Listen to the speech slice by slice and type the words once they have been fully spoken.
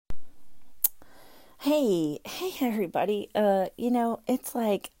Hey everybody. It's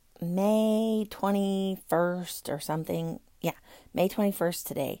like May 21st or something. Yeah, May 21st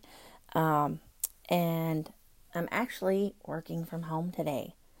today. Um, and I'm actually working from home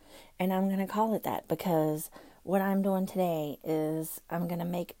today. And I'm going to call it that because what I'm doing today is I'm going to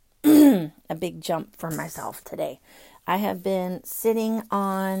make a big jump for myself today. I have been sitting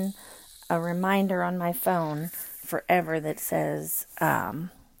on a reminder on my phone forever that says,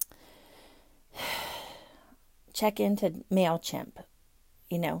 check into MailChimp.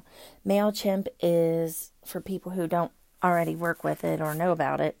 MailChimp is, for people who don't already work with it or know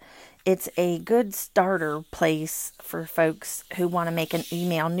about it, it's a good starter place for folks who want to make an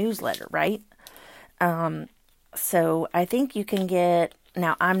email newsletter, right? So I think you can get,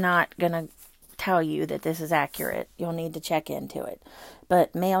 now I'm not going to tell you that this is accurate. You'll need to check into it.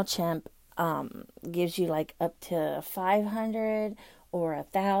 But MailChimp gives you like up to 500 or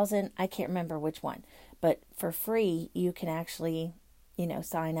 1,000. I can't remember which one. But for free, you can actually,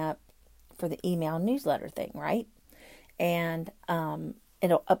 sign up for the email newsletter thing, right? And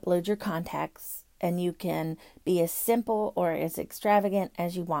it'll upload your contacts, and you can be as simple or as extravagant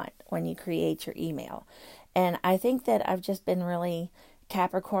as you want when you create your email. And I think that I've just been really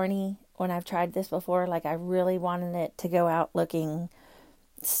Capricorny when I've tried this before. Like, I really wanted it to go out looking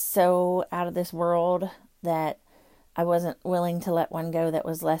so out of this world that I wasn't willing to let one go that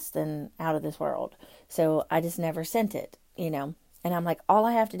was less than out of this world. So I just never sent it. And I'm like, all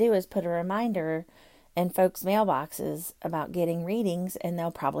I have to do is put a reminder in folks' mailboxes about getting readings, and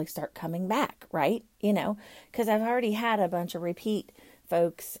they'll probably start coming back, right? Because I've already had a bunch of repeat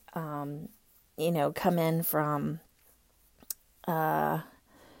folks, come in from, like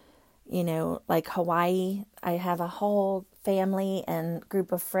Hawaii. I have a whole family and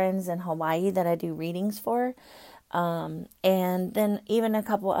group of friends in Hawaii that I do readings for. And then even a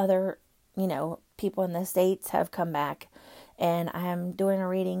couple other, people in the States have come back, and I am doing a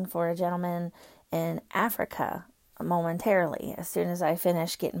reading for a gentleman in Africa momentarily as soon as I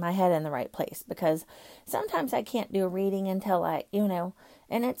finish getting my head in the right place, because sometimes I can't do a reading until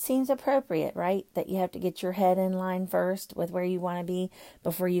and it seems appropriate, right? That you have to get your head in line first with where you want to be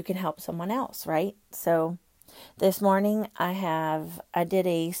before you can help someone else, right? So this morning I did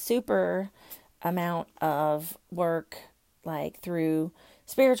a super amount of work, like through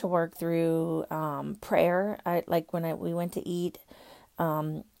spiritual work, through prayer. We went to eat.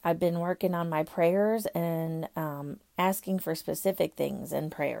 I've been working on my prayers and asking for specific things in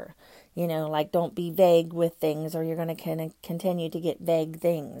prayer. Like, don't be vague with things, or you're going to continue to get vague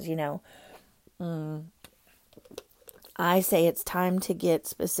things. I say it's time to get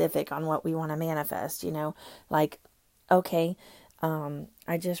specific on what we want to manifest. Like, okay.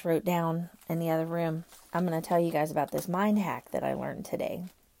 I just wrote down in the other room, I'm going to tell you guys about this mind hack that I learned today.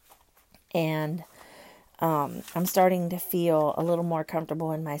 And I'm starting to feel a little more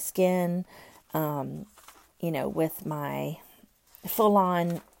comfortable in my skin, with my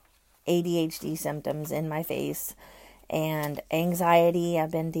full-on ADHD symptoms in my face and anxiety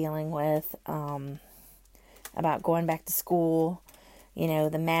I've been dealing with about going back to school.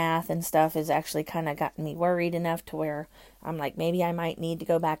 The math and stuff has actually kind of gotten me worried enough to where I'm like, maybe I might need to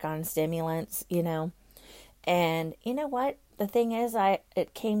go back on stimulants, And you know what? The thing is,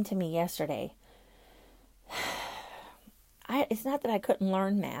 it came to me yesterday. It's not that I couldn't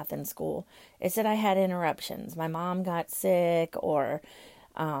learn math in school. It's that I had interruptions. My mom got sick, or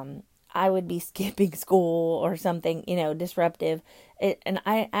I would be skipping school or something, disruptive. And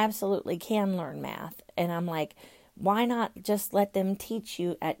I absolutely can learn math. And I'm like, why not just let them teach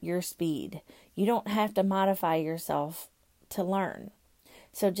you at your speed? You don't have to modify yourself to learn.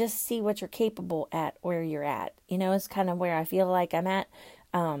 So just see what you're capable at where you're at. It's kind of where I feel like I'm at.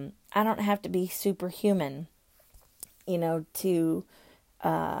 I don't have to be superhuman, to do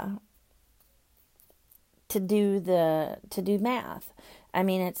math. I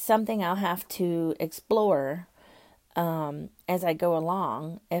mean, it's something I'll have to explore as I go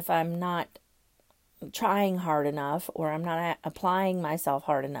along. If I'm not trying hard enough, or I'm not applying myself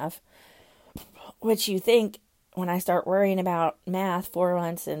hard enough, which you think when I start worrying about math 4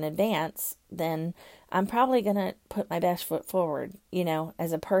 months in advance, then I'm probably going to put my best foot forward.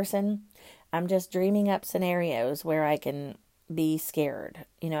 As a person, I'm just dreaming up scenarios where I can be scared.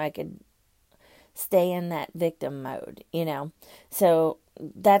 I could stay in that victim mode, So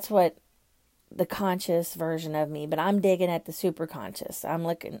that's what the conscious version of me, but I'm digging at the super conscious. I'm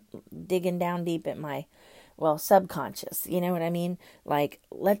digging down deep at my, subconscious. You know what I mean? Like,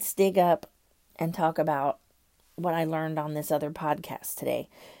 let's dig up and talk about what I learned on this other podcast today.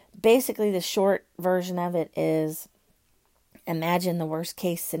 Basically, the short version of it is, imagine the worst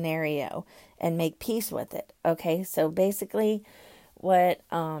case scenario and make peace with it. Okay, so basically what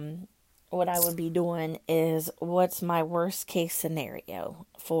I would be doing is, what's my worst case scenario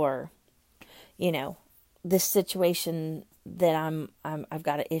for, this situation that I've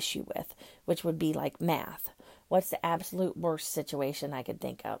got an issue with, which would be like math. What's the absolute worst situation I could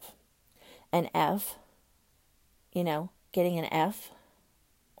think of? An F, getting an F,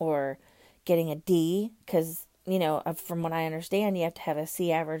 or getting a D, because, from what I understand, you have to have a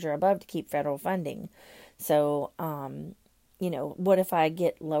C average or above to keep federal funding. So, what if I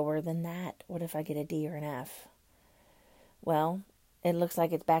get lower than that? What if I get a D or an F? Well, it looks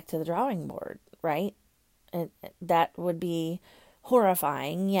like it's back to the drawing board, right? That would be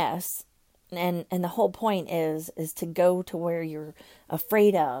horrifying, yes. And the whole point is to go to where you're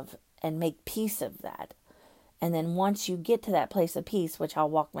afraid of and make peace of that. And then once you get to that place of peace, which I'll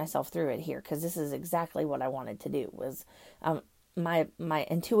walk myself through it here, because this is exactly what I wanted to do, was my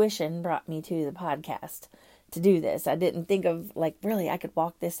intuition brought me to the podcast to do this. I didn't think of, really, I could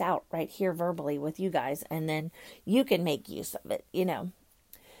walk this out right here verbally with you guys, and then you can make use of it,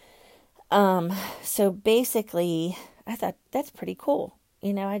 So basically, I thought that's pretty cool.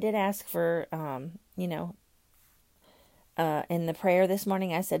 I did ask for, in the prayer this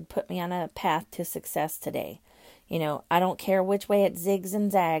morning, I said, put me on a path to success today. I don't care which way it zigs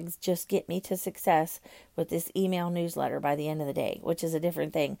and zags, just get me to success with this email newsletter by the end of the day, which is a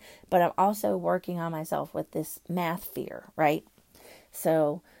different thing. But I'm also working on myself with this math fear, right?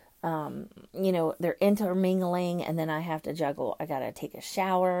 So, they're intermingling, and then I have to juggle. I got to take a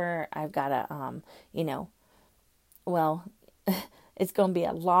shower. I've got to, it's going to be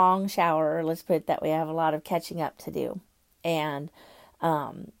a long shower. Let's put it that way. I have a lot of catching up to do. And,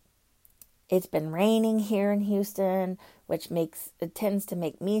 it's been raining here in Houston, which tends to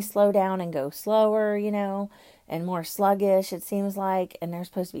make me slow down and go slower, and more sluggish, it seems like. And there's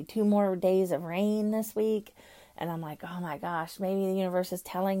supposed to be 2 more days of rain this week. And I'm like, oh my gosh, maybe the universe is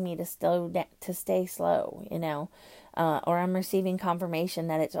telling me to stay slow, or I'm receiving confirmation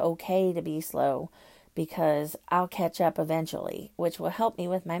that it's okay to be slow, because I'll catch up eventually, which will help me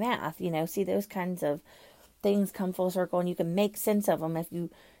with my math. See, those kinds of things come full circle, and you can make sense of them if you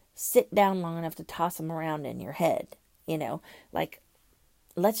sit down long enough to toss them around in your head.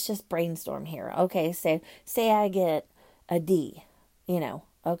 Let's just brainstorm here. Okay, say I get a D,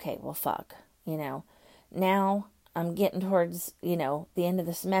 okay, well, fuck, now I'm getting towards, the end of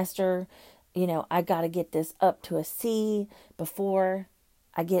the semester, I got to get this up to a C before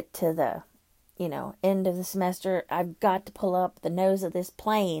I get to the, end of the semester. I've got to pull up the nose of this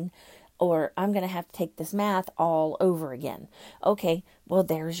plane, or I'm going to have to take this math all over again. Okay, well,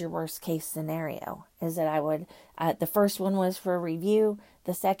 there's your worst case scenario, is that the first one was for a review.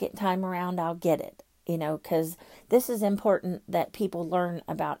 The second time around, I'll get it, because this is important that people learn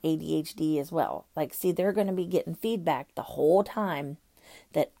about ADHD as well. They're going to be getting feedback the whole time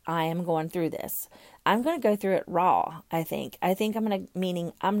that I am going through this. I'm going to go through it raw, I think.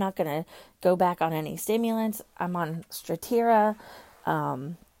 Meaning I'm not going to go back on any stimulants. I'm on Strattera,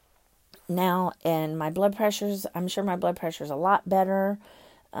 now, and I'm sure my blood pressure's a lot better.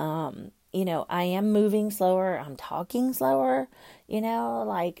 I am moving slower. I'm talking slower,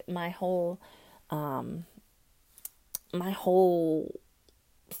 my whole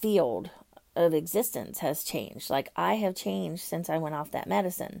field of existence has changed. I have changed since I went off that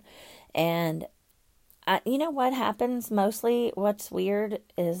medicine. And what happens mostly, what's weird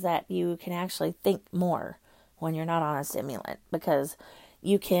is that you can actually think more when you're not on a stimulant, because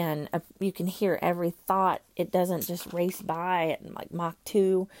you can hear every thought. It doesn't just race by at Mach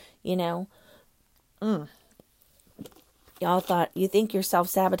 2, Y'all you think you're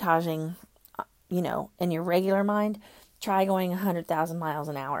self-sabotaging, in your regular mind. Try going 100,000 miles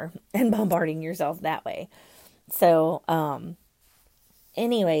an hour and bombarding yourself that way. So,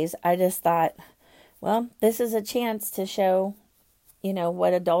 anyways, I just thought, well, this is a chance to show,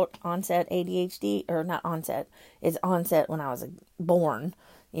 what adult onset ADHD, or not onset, is onset when I was born,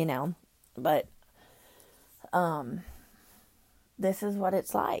 but, this is what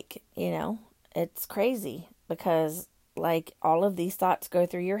it's like, it's crazy, because all of these thoughts go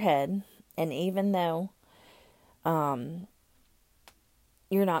through your head, and even though,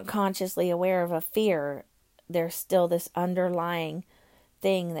 you're not consciously aware of a fear, there's still this underlying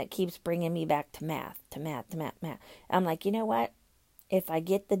thing that keeps bringing me back to math. I'm like, you know what? If I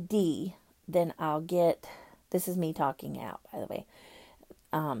get the D, then I'll get, this is me talking out, by the way.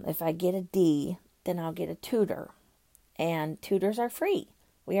 If I get a D, then I'll get a tutor. And tutors are free.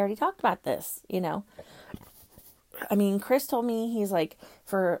 We already talked about this, Chris told me, he's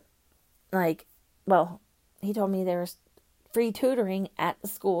he told me there's free tutoring at the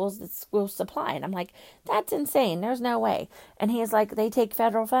schools that schools supply. And I'm like, that's insane. There's no way. And he's like, they take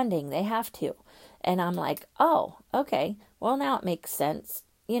federal funding. They have to. And I'm like, oh, okay. Well, now it makes sense,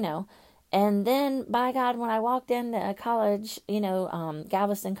 And then, by God, when I walked into college,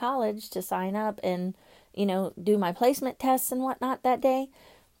 Galveston College to sign up and, do my placement tests and whatnot that day,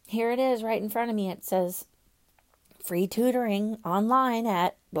 here it is right in front of me. It says free tutoring online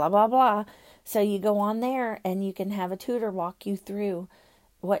at blah, blah, blah. So you go on there and you can have a tutor walk you through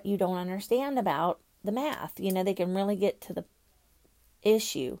what you don't understand about the math. They can really get to the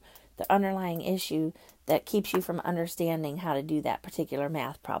issue, the underlying issue that keeps you from understanding how to do that particular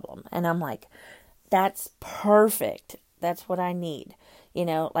math problem. And I'm like, that's perfect. That's what I need.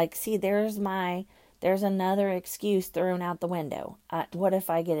 See, there's another excuse thrown out the window. What if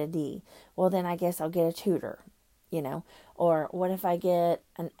I get a D? Well, then I guess I'll get a tutor, or what if I get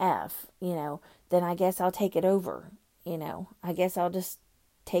an F, then I guess I'll take it over, I guess I'll just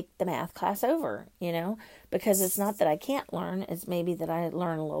take the math class over, because it's not that I can't learn, it's maybe that I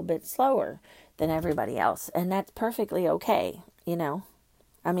learn a little bit slower than everybody else, and that's perfectly okay,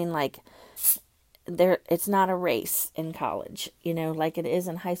 I mean, it's not a race in college, like it is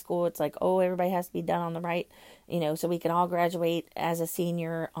in high school. It's like, oh, everybody has to be done on the right, so we can all graduate as a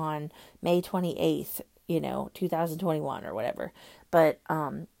senior on May 28th, 2021 or whatever, but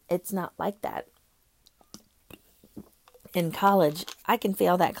it's not like that. In college, I can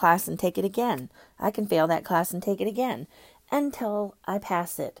fail that class and take it again. I can fail that class and take it again until I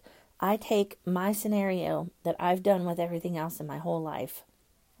pass it. I take my scenario that I've done with everything else in my whole life,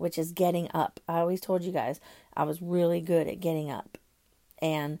 which is getting up. I always told you guys I was really good at getting up.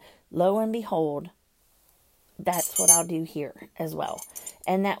 And lo and behold, that's what I'll do here as well.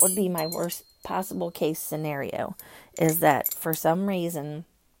 And that would be my worst possible case scenario, is that for some reason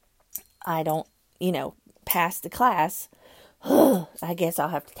I don't, pass the class. I guess I'll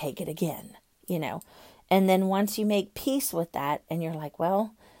have to take it again, And then once you make peace with that and you're like,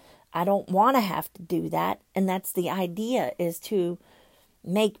 well, I don't want to have to do that. And that's the idea, is to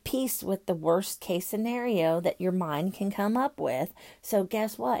make peace with the worst case scenario that your mind can come up with. So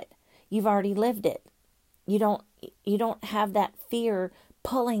guess what? You've already lived it. You don't have that fear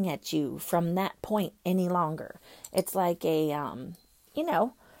pulling at you from that point any longer. It's like a,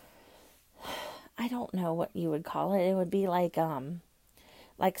 I don't know what you would call it. It would be like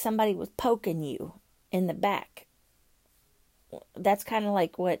somebody was poking you in the back. That's kind of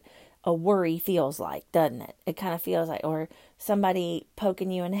like what a worry feels like, doesn't it? It kind of feels like, or somebody poking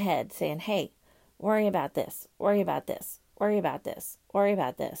you in the head saying, hey, worry about this, worry about this, worry about this, worry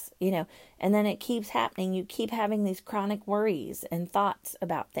about this, and then it keeps happening. You keep having these chronic worries and thoughts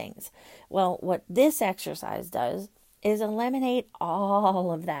about things. Well, what this exercise does is eliminate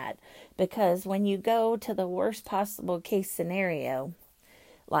all of that, because when you go to the worst possible case scenario,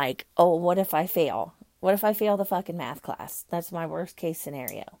 like, oh, what if I fail? What if I fail the fucking math class? That's my worst case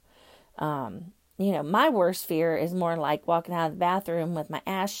scenario. My worst fear is more like walking out of the bathroom with my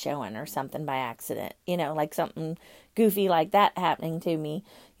ass showing or something by accident, like something goofy like that happening to me,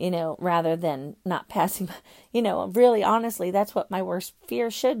 rather than not passing, really honestly, that's what my worst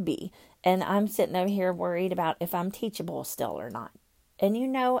fear should be. And I'm sitting over here worried about if I'm teachable still or not. And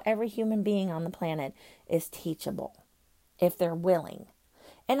every human being on the planet is teachable if they're willing.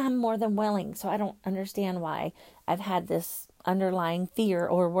 And I'm more than willing, so I don't understand why I've had this underlying fear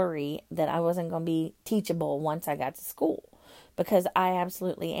or worry that I wasn't going to be teachable once I got to school, because I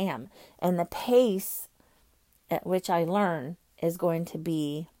absolutely am. And the pace at which I learn is going to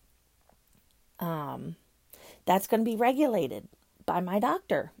be, that's going to be regulated by my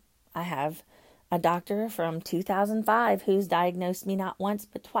doctor. I have a doctor from 2005 who's diagnosed me not once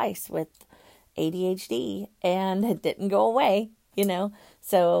but twice with ADHD, and it didn't go away,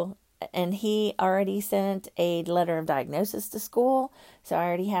 So, and he already sent a letter of diagnosis to school, so I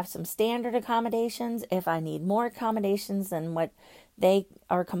already have some standard accommodations. If I need more accommodations than what they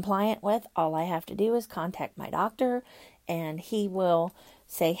are compliant with, all I have to do is contact my doctor, and he will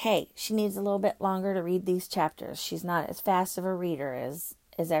say, hey, she needs a little bit longer to read these chapters. She's not as fast of a reader as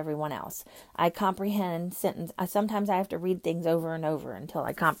everyone else. I comprehend sometimes I have to read things over and over until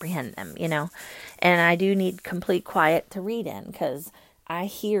I comprehend them, and I do need complete quiet to read in, because I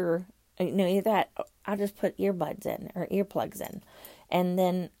hear, either that, I'll just put earbuds in or earplugs in, and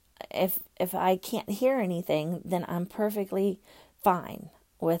then if I can't hear anything, then I'm perfectly fine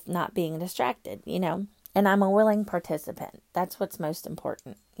with not being distracted, and I'm a willing participant. That's what's most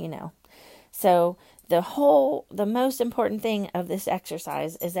important, So the most important thing of this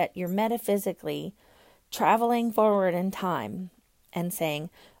exercise is that you're metaphysically traveling forward in time and saying,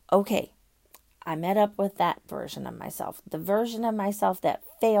 okay, I met up with that version of myself. The version of myself that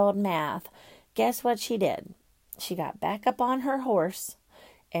failed math. Guess what she did? She got back up on her horse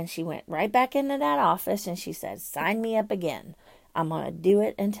and she went right back into that office and she said, sign me up again. I'm going to do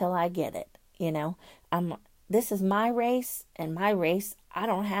it until I get it. This is my race, and my race,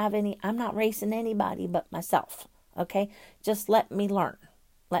 I'm not racing anybody but myself. Okay? Just let me learn.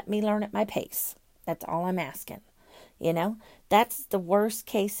 Let me learn at my pace. That's all I'm asking. That's the worst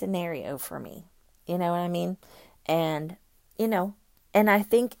case scenario for me. You know what I mean? And, and I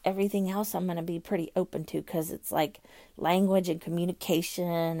think everything else I'm going to be pretty open to, because it's like language and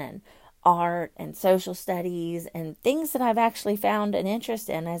communication and art and social studies and things that I've actually found an interest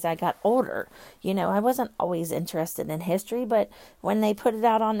in as I got older. I wasn't always interested in history, but when they put it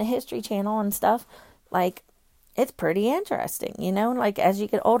out on the History Channel and stuff, like, it's pretty interesting, like as you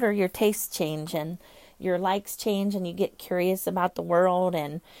get older, your tastes change and your likes change and you get curious about the world.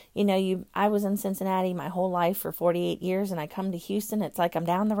 And, I was in Cincinnati my whole life for 48 years and I come to Houston. It's like I'm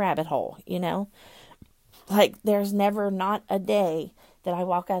down the rabbit hole, like there's never not a day that I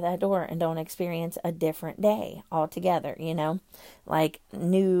walk out that door and don't experience a different day altogether, like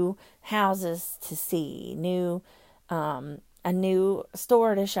new houses to see, a new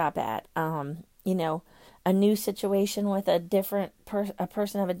store to shop at, a new situation with a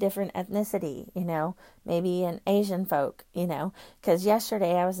person of a different ethnicity, maybe an Asian folk, because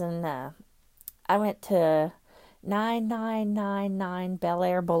yesterday I went to 9999 Bel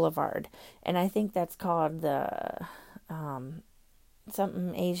Air Boulevard, and I think that's called the,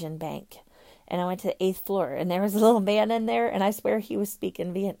 something Asian bank. And I went to the 8th floor and there was a little man in there and I swear he was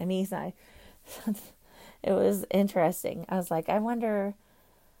speaking Vietnamese. It was interesting. I was like, I wonder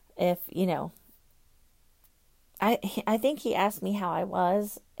if, I think he asked me how I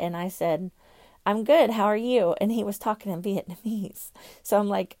was and I said, I'm good. How are you? And he was talking in Vietnamese. So I'm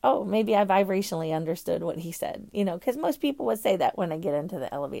like, oh, maybe I vibrationally understood what he said, because most people would say that when I get into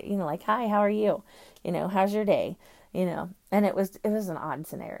the elevator, like, hi, how are you? How's your day? And it was an odd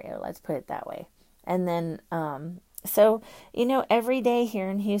scenario, let's put it that way. And then, so, every day here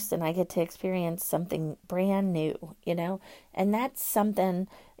in Houston, I get to experience something brand new, and that's something,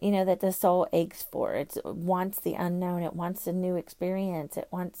 that the soul aches for. It wants the unknown. It wants a new experience. It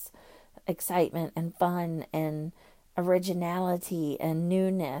wants excitement and fun and originality and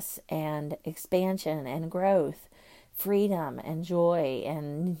newness and expansion and growth, freedom and joy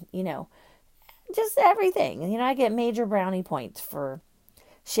and, just everything. I get major brownie points for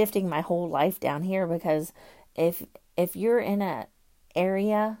shifting my whole life down here, because if you're in a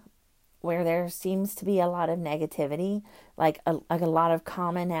area where there seems to be a lot of negativity, like a lot of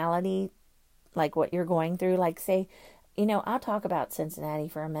commonality, like what you're going through, like say, I'll talk about Cincinnati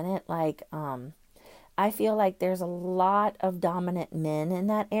for a minute. Like, I feel like there's a lot of dominant men in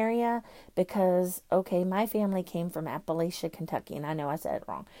that area because, okay, my family came from Appalachia, Kentucky, and I know I said it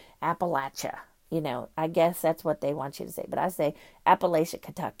wrong. Appalachia. I guess that's what they want you to say. But I say Appalachia,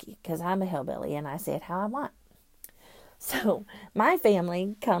 Kentucky, because I'm a hillbilly and I say it how I want. So my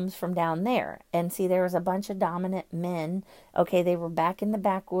family comes from down there. And see, there was a bunch of dominant men. Okay, they were back in the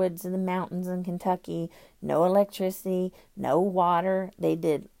backwoods of the mountains in Kentucky. No electricity, no water. They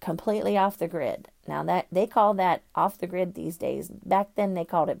did completely off the grid. Now that they call that off the grid these days. Back then they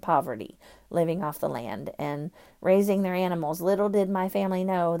called it poverty, living off the land and raising their animals. Little did my family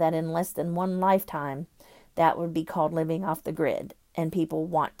know that in less than one lifetime, that would be called living off the grid. And people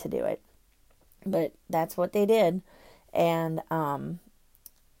want to do it. But that's what they did. And,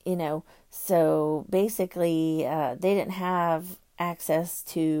 so basically, they didn't have access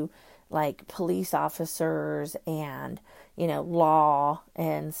to like police officers and, law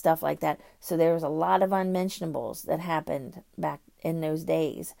and stuff like that. So there was a lot of unmentionables that happened back in those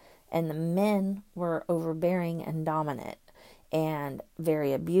days. And the men were overbearing and dominant and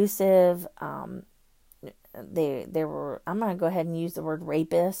very abusive. They were, I'm going to go ahead and use the word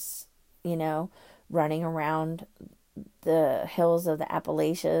rapists, running around the hills of the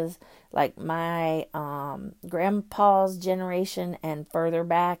Appalachians. Like my grandpa's generation and further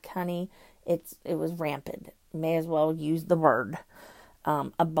back, honey, it was rampant. May as well use the word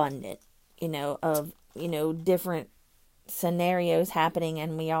abundant, of different scenarios happening.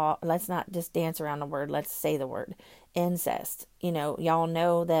 And let's not just dance around the word, let's say the word incest. Y'all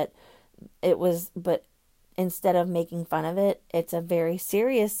know that it was, but instead of making fun of it, it's a very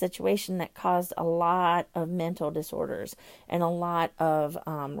serious situation that caused a lot of mental disorders and a lot of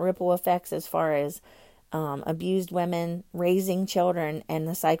ripple effects as far as abused women raising children and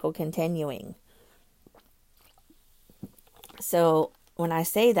the cycle continuing. So when I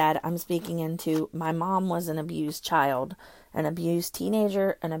say that, I'm speaking into my mom was an abused child, an abused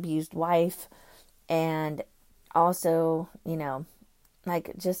teenager, an abused wife, And also,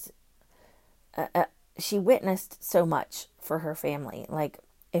 like just, she witnessed so much for her family. Like,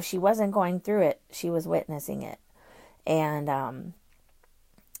 if she wasn't going through it, she was witnessing it. And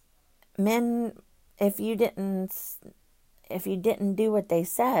men, if you didn't do what they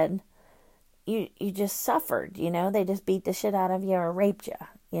said, you just suffered. They just beat the shit out of you or raped you,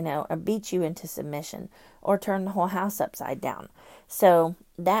 or beat you into submission or turned the whole house upside down. So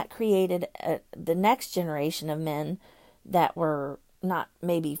that created the next generation of men that were not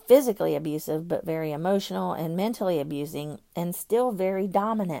maybe physically abusive, but very emotional and mentally abusing, and still very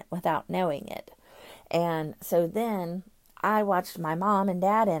dominant without knowing it. And so then I watched my mom and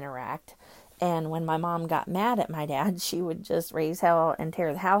dad interact. And when my mom got mad at my dad, she would just raise hell and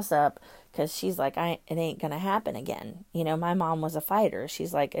tear the house up, because she's like, it ain't going to happen again. My mom was a fighter.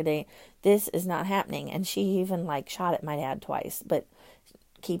 She's like, this is not happening. And she even like shot at my dad twice. But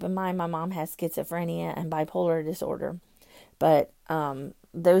keep in mind, my mom has schizophrenia and bipolar disorder. But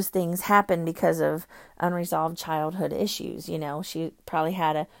those things happen because of unresolved childhood issues. She probably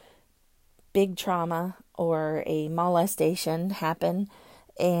had a big trauma or a molestation happen,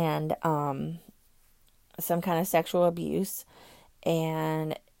 and some kind of sexual abuse,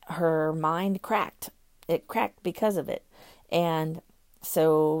 and her mind cracked. It cracked because of it. And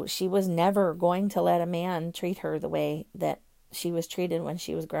so she was never going to let a man treat her the way that she was treated when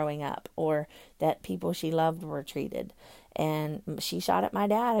she was growing up, or that people she loved were treated. And she shot at my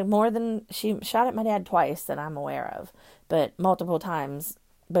dad she shot at my dad twice that I'm aware of, but multiple times,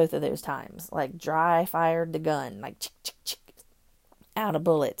 both of those times, like dry fired the gun, like chick, chick, chick, out of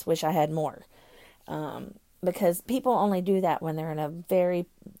bullets. Wish I had more. Because people only do that when they're in a very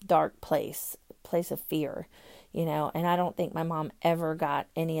dark place of fear, and I don't think my mom ever got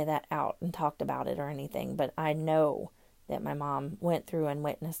any of that out and talked about it or anything, but I know that my mom went through and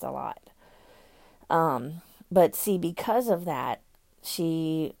witnessed a lot. But see, because of that,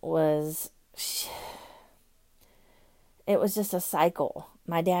 it was just a cycle.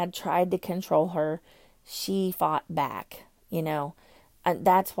 My dad tried to control her. She fought back, And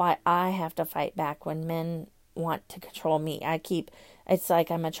that's why I have to fight back when men want to control me. It's like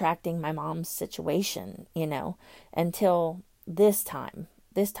I'm attracting my mom's situation, until this time.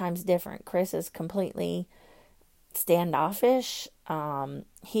 This time's different. Chris is completely standoffish.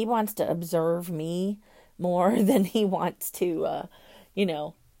 He wants to observe me more than he wants to,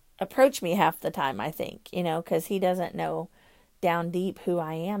 approach me half the time, I think, because he doesn't know down deep who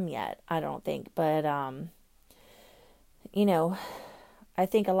I am yet, I don't think. But, I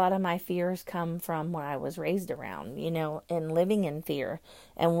think a lot of my fears come from what I was raised around, and living in fear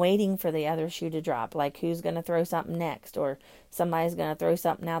and waiting for the other shoe to drop. Like, who's going to throw something next, or somebody's going to throw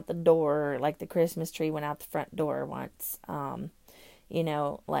something out the door, like the Christmas tree went out the front door once.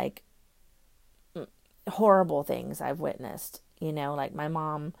 Like horrible things I've witnessed, like my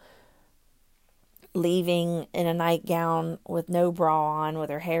mom leaving in a nightgown with no bra on,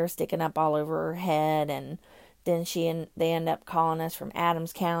 with her hair sticking up all over her head, and then they end up calling us from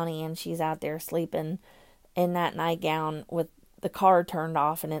Adams County, and she's out there sleeping in that nightgown with the car turned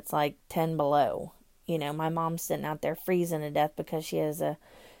off, and it's like 10 below. My mom's sitting out there freezing to death because she has a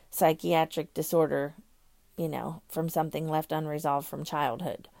psychiatric disorder, from something left unresolved from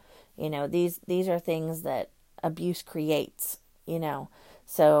childhood. These are things that abuse creates,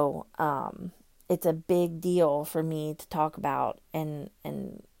 So it's a big deal for me to talk about and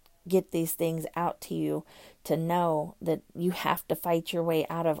get these things out to you, to know that you have to fight your way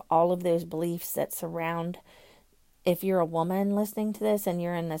out of all of those beliefs that surround. If you're a woman listening to this and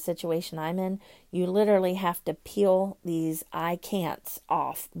you're in the situation I'm in, you literally have to peel these I can'ts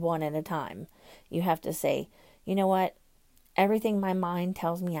off one at a time. You have to say, you know what? Everything my mind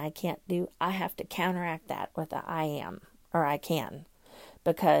tells me I can't do, I have to counteract that with a I am, or I can.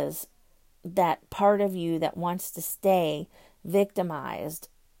 Because that part of you that wants to stay victimized,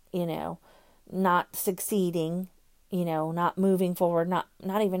 not succeeding, not moving forward, not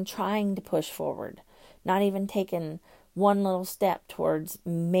even trying to push forward, not even taking one little step towards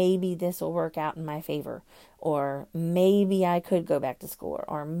maybe this will work out in my favor, or maybe I could go back to school,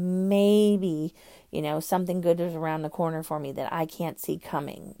 or maybe, something good is around the corner for me that I can't see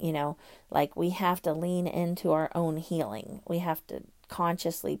coming, like we have to lean into our own healing. We have to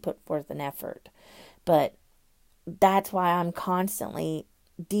consciously put forth an effort. But that's why I'm constantly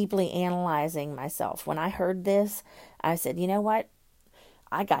deeply analyzing myself. When I heard this, I said, you know what?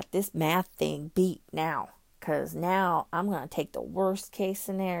 I got this math thing beat now. Because now I'm going to take the worst case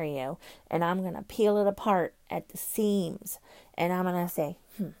scenario and I'm going to peel it apart at the seams. And I'm going to say,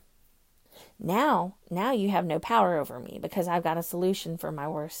 Now you have no power over me because I've got a solution for my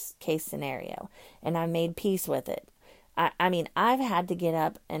worst case scenario and I made peace with it. I mean, I've had to get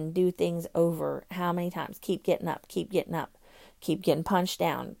up and do things over how many times? Keep getting up, keep getting punched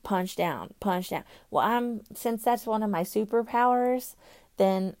down, punched down, punched down. Well, since that's one of my superpowers,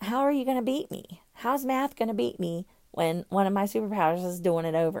 then how are you going to beat me? How's math going to beat me when one of my superpowers is doing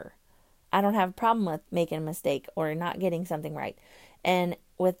it over? I don't have a problem with making a mistake or not getting something right. And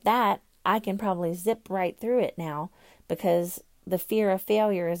with that, I can probably zip right through it now because the fear of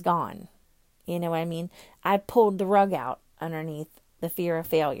failure is gone. You know what I mean? I pulled the rug out underneath the fear of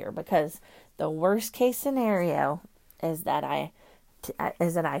failure because the worst case scenario is that I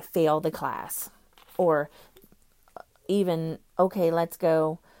fail the class, or even, okay, let's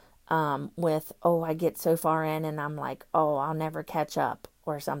go with, I get so far in and I'm like, I'll never catch up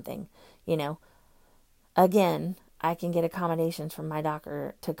or something, Again, I can get accommodations from my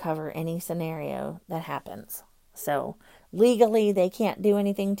doctor to cover any scenario that happens. So legally, they can't do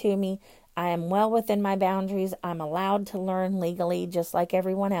anything to me. I am well within my boundaries. I'm allowed to learn legally just like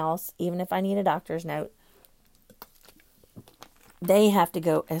everyone else, even if I need a doctor's note. They have to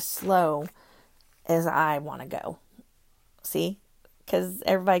go as slow as I want to go. See? Because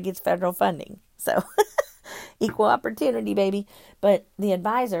everybody gets federal funding. So, equal opportunity, baby. But the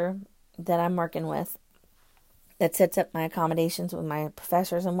advisor that I'm working with that sets up my accommodations with my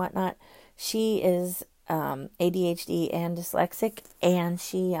professors and whatnot, she is ADHD and dyslexic, and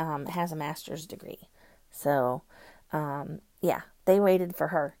she has a master's degree. So, they waited for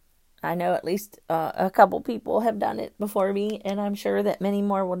her. I know at least a couple people have done it before me, and I'm sure that many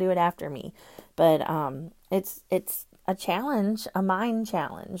more will do it after me. But it's a challenge, a mind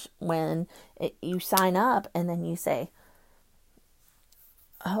challenge, when you sign up and then you say,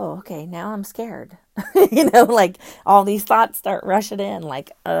 oh, okay, now I'm scared. Like all these thoughts start rushing in,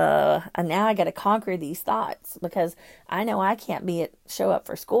 like, and now I got to conquer these thoughts because I know I can't show up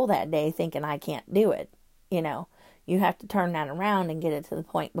for school that day thinking I can't do it. You have to turn that around and get it to the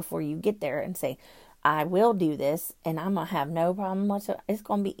point before you get there and say, I will do this and I'm going to have no problem whatsoever. It's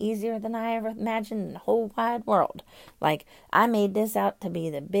going to be easier than I ever imagined in the whole wide world. Like, I made this out to be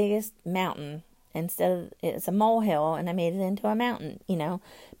the biggest mountain instead of it's a molehill, and I made it into a mountain,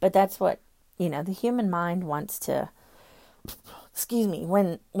 But that's what, the human mind wants to,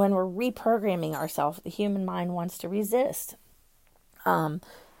 when we're reprogramming ourselves, the human mind wants to resist.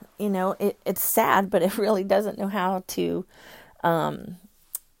 It's sad, but it really doesn't know how to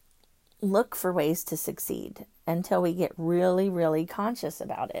look for ways to succeed until we get really, really conscious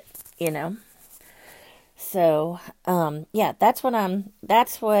about it, So, that's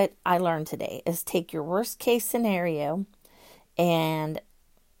what I learned today is take your worst case scenario and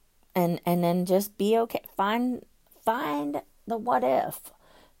then just be okay. Find the what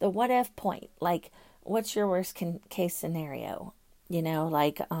if point. Like, what's your worst case scenario?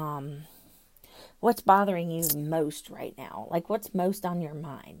 What's bothering you most right now? Like, what's most on your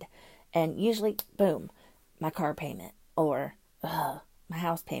mind? And usually, boom, my car payment or my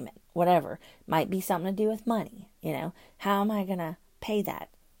house payment, whatever. Might be something to do with money, How am I going to pay that?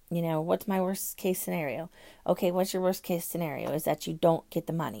 What's my worst case scenario? Okay, what's your worst case scenario? Is that you don't get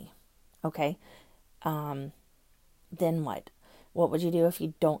the money. Okay. Then what? What would you do if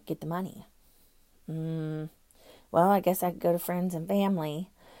you don't get the money? Well, I guess I could go to friends and family,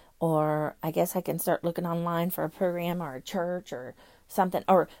 or I guess I can start looking online for a program or a church or something.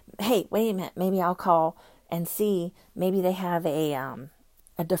 Or, hey, wait a minute, maybe I'll call and see, maybe they have a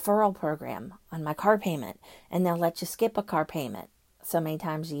deferral program on my car payment, and they'll let you skip a car payment so many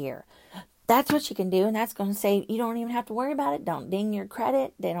times a year. That's what you can do, and that's going to say you don't even have to worry about it. Don't ding your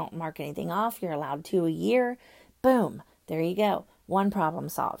credit. They don't mark anything off. You're allowed 2 a year. Boom. There you go. One problem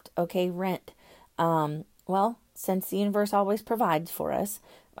solved. Okay, rent. Well, since the universe always provides for us,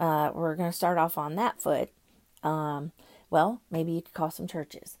 we're going to start off on that foot. Well, maybe you could call some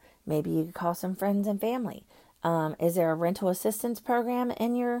churches. Maybe you could call some friends and family. Is there a rental assistance program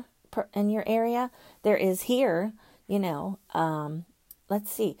in your area? There is here,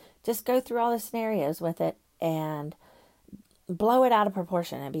 let's see. Just go through all the scenarios with it and blow it out of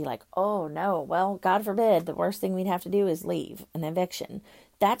proportion and be like, oh no, well, God forbid, the worst thing we'd have to do is leave an eviction.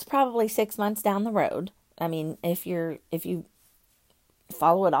 That's probably 6 months down the road. I mean, if you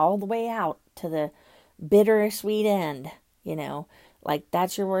follow it all the way out to the bittersweet end, like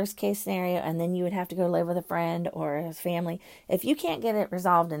that's your worst case scenario, and then you would have to go live with a friend or a family. If you can't get it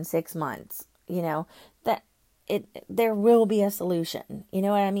resolved in 6 months, there will be a solution. You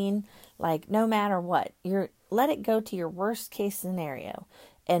know what I mean? Like, no matter what, let it go to your worst case scenario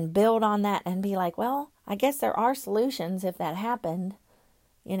and build on that and be like, well, I guess there are solutions if that happened,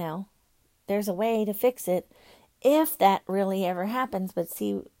 there's a way to fix it if that really ever happens. But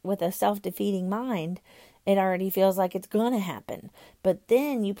see, with a self-defeating mind, it already feels like it's going to happen. But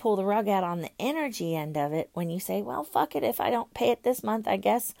then you pull the rug out on the energy end of it when you say, well, fuck it. If I don't pay it this month, I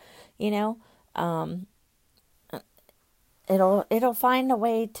guess, it'll find a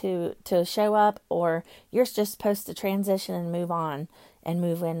way to show up, or you're just supposed to transition and move on and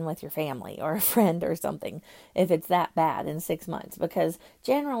move in with your family or a friend or something if it's that bad in 6 months, because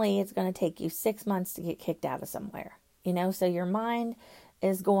generally it's going to take you 6 months to get kicked out of somewhere, so your mind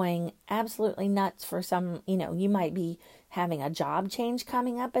is going absolutely nuts for some, you might be having a job change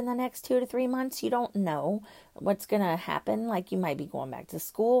coming up in the next 2 to 3 months. You don't know what's going to happen. Like, you might be going back to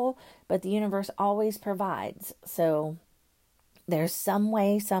school, but the universe always provides. So there's some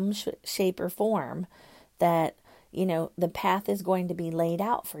way, some shape or form that, the path is going to be laid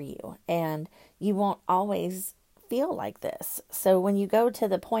out for you, and you won't always feel like this. So when you go to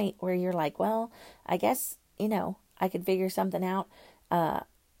the point where you're like, well, I guess, I could figure something out.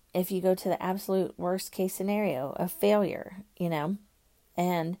 If you go to the absolute worst case scenario of failure,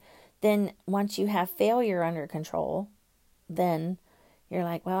 and then once you have failure under control, then you're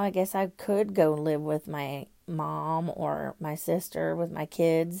like, well, I guess I could go live with my mom or my sister with my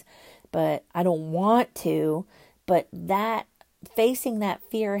kids, but I don't want to. But that, facing that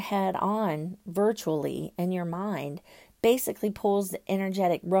fear head on virtually in your mind, basically pulls the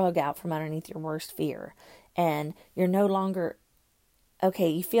energetic rug out from underneath your worst fear. And you're no longer, okay,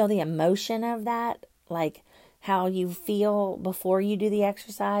 you feel the emotion of that, like how you feel before you do the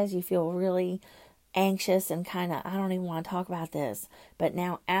exercise. You feel really anxious and kind of, I don't even want to talk about this. But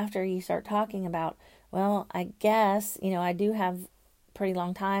now after you start talking about, well, I guess, I do have pretty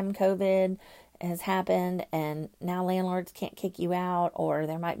long time, COVID has happened, and now landlords can't kick you out, or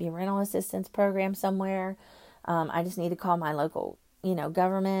there might be a rental assistance program somewhere. I just need to call my local,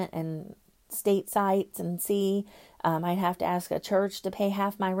 government and state sites and see. I'd have to ask a church to pay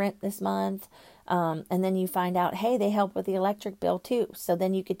half my rent this month. And then you find out, hey, they help with the electric bill too. So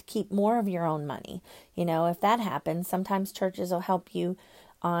then you could keep more of your own money. If that happens, sometimes churches will help you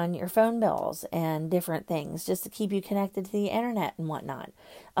on your phone bills and different things just to keep you connected to the internet and whatnot.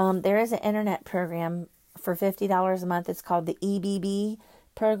 There is an internet program for $50 a month. It's called the EBB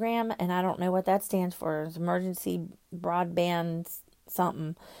program, and I don't know what that stands for. It's Emergency Broadband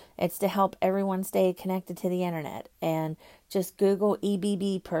something. It's to help everyone stay connected to the internet. And just Google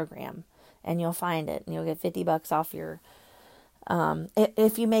EBB program and you'll find it, and you'll get $50 off your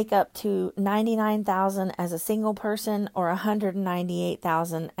if you make up to $99,000 as a single person or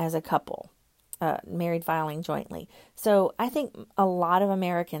 $198,000 as a couple, married filing jointly. So I think a lot of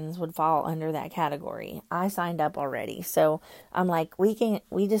Americans would fall under that category. I signed up already, so I'm like, we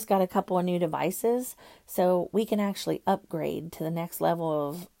just got a couple of new devices, so we can actually upgrade to the next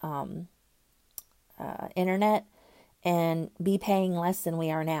level of internet and be paying less than we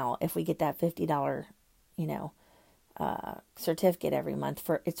are now if we get that $50, certificate every month.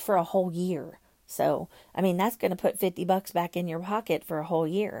 It's for a whole year. So, that's going to put $50 back in your pocket for a whole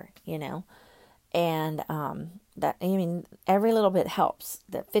year, and, every little bit helps.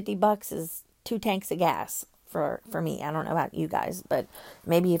 That $50 is 2 tanks of gas for me. I don't know about you guys, but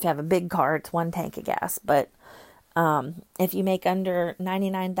maybe if you have a big car, it's 1 tank of gas. But, if you make under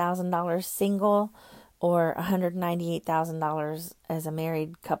 $99,000 single or $198,000 as a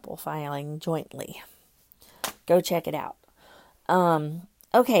married couple filing jointly, go check it out.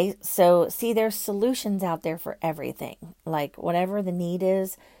 Okay, so see, there's solutions out there for everything. Like whatever the need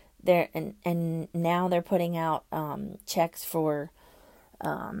is, there and now they're putting out checks for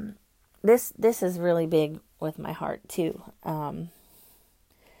this is really big with my heart too.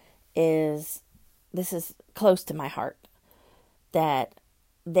 This is close to my heart, that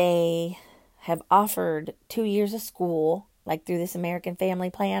they have offered 2 years of school, like through this American Family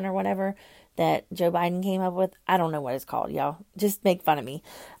Plan or whatever that Joe Biden came up with. I don't know what it's called, y'all. Just make fun of me.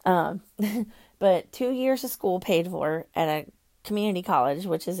 But 2 years of school paid for at a community college,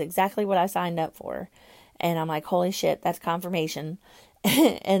 which is exactly what I signed up for. And I'm like, holy shit, that's confirmation.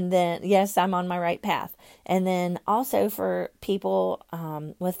 And then, yes, I'm on my right path. And then also for people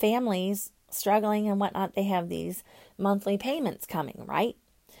with families struggling and whatnot, they have these monthly payments coming, right?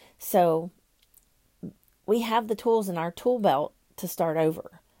 So we have the tools in our tool belt to start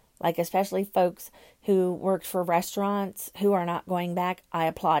over. Like, especially folks who worked for restaurants who are not going back, I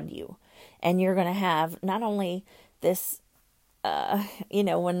applaud you. And you're going to have not only this,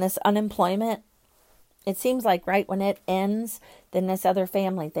 when this unemployment, it seems like right when it ends, then this other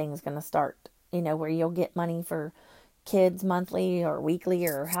family thing is going to start, where you'll get money for kids monthly or weekly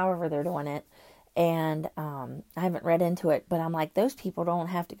or however they're doing it. And I haven't read into it, but I'm like, those people don't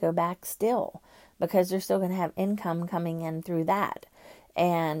have to go back still, because they're still going to have income coming in through that.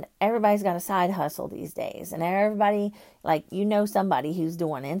 And everybody's got a side hustle these days. And everybody, like, somebody who's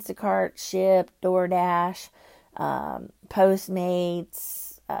doing Instacart, Ship, DoorDash,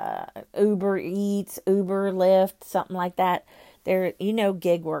 Postmates, Uber Eats, Uber, Lyft, something like that. They're,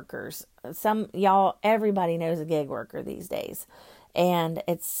 gig workers. Everybody knows a gig worker these days. And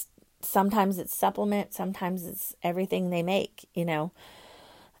sometimes it's supplement, sometimes it's everything they make,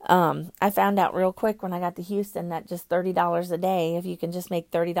 I found out real quick when I got to Houston that just $30 a day, if you can just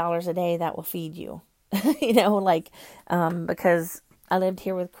make $30 a day, that will feed you, because I lived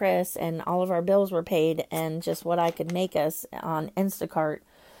here with Chris and all of our bills were paid, and just what I could make us on Instacart,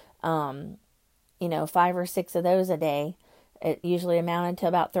 5 or 6 of those a day, it usually amounted to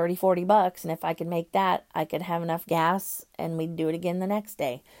about $30-$40. And if I could make that, I could have enough gas and we'd do it again the next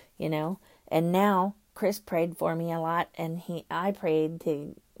day, and now Chris prayed for me a lot, and I prayed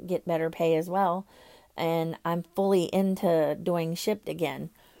to get better pay as well. And I'm fully into doing Shipt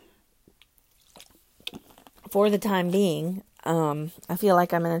again for the time being. I feel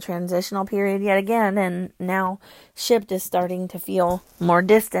like I'm in a transitional period yet again, and now Shipt is starting to feel more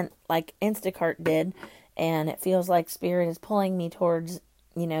distant like Instacart did, and it feels like Spirit is pulling me towards,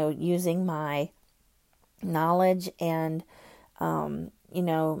 using my knowledge and,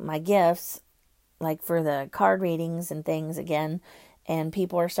 my gifts, like for the card readings and things again. And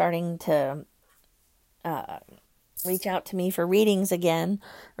people are starting to reach out to me for readings again,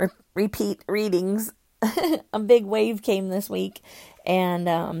 repeat readings. A big wave came this week.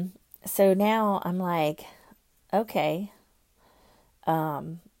 And so now I'm like, okay,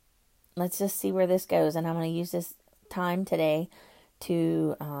 let's just see where this goes. And I'm going to use this time today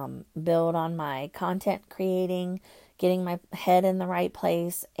to build on my content creating, getting my head in the right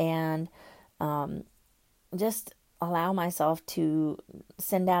place, and just allow myself to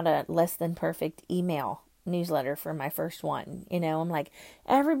send out a less than perfect email newsletter for my first one. I'm like,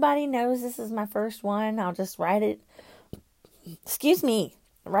 everybody knows this is my first one. I'll just write it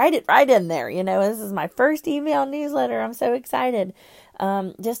right in there. This is my first email newsletter. I'm so excited.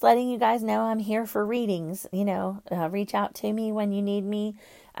 Just letting you guys know I'm here for readings. Reach out to me when you need me.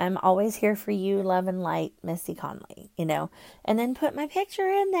 I'm always here for you. Love and light, Missy Conley, and then put my picture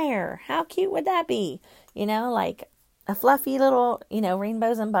in there. How cute would that be? Like a fluffy little,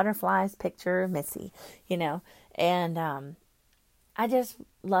 rainbows and butterflies picture of Missy, and, I just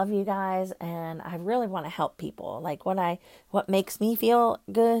love you guys, and I really want to help people. Like what makes me feel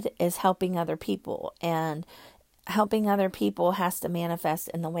good is helping other people, and helping other people has to manifest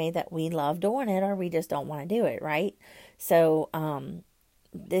in the way that we love doing it, or we just don't want to do it. Right. So,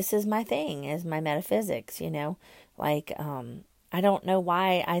 this is my thing, is my metaphysics, I don't know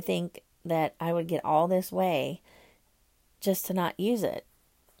why I think that I would get all this way just to not use it.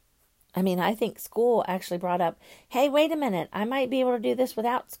 I mean, I think school actually brought up, hey, wait a minute, I might be able to do this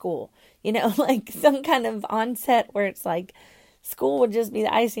without school. Like some kind of onset where it's like school would just be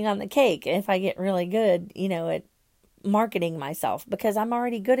the icing on the cake if I get really good, at marketing myself, because I'm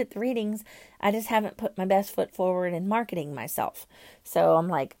already good at the readings. I just haven't put my best foot forward in marketing myself. So I'm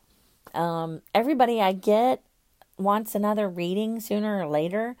like, everybody I get wants another reading sooner or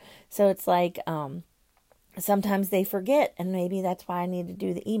later. So it's like, sometimes they forget, and maybe that's why I need to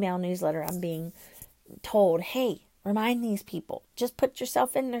do the email newsletter. I'm being told, hey, remind these people, just put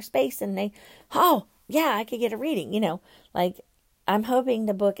yourself in their space, and oh yeah, I could get a reading, like I'm hoping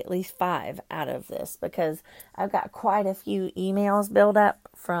to book at least 5 out of this, because I've got quite a few emails built up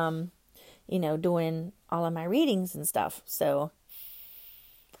from, doing all of my readings and stuff. So,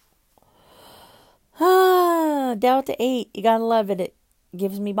 Delta 8, you gotta love it. It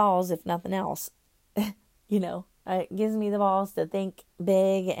gives me balls, if nothing else. It gives me the balls to think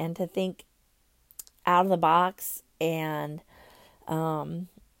big and to think out of the box. And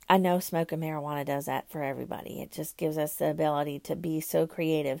I know smoking marijuana does that for everybody. It just gives us the ability to be so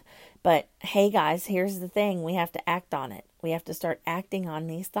creative. But hey guys, here's the thing. We have to act on it. We have to start acting on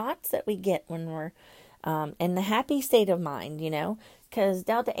these thoughts that we get when we're in the happy state of mind, because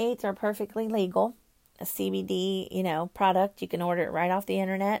Delta 8s are perfectly legal. A CBD, product. You can order it right off the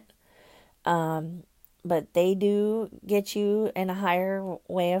internet. But they do get you in a higher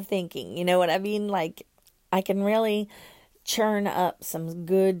way of thinking. You know what I mean? Like, I can really churn up some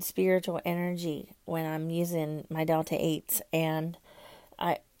good spiritual energy when I'm using my Delta 8s. And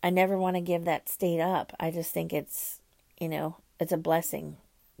I never want to give that state up. I just think it's, it's a blessing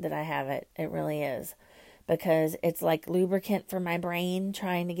that I have it. It really is. Because it's like lubricant for my brain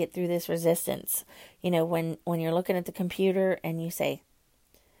trying to get through this resistance. When you're looking at the computer and you say,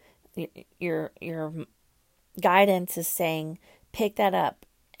 your guidance is saying, pick that up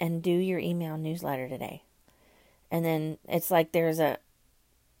and do your email newsletter today. And then it's like there's a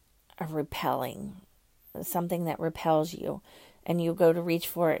repelling, something that repels you, and you go to reach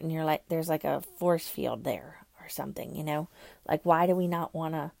for it and you're like, there's like a force field there or something, like, why do we not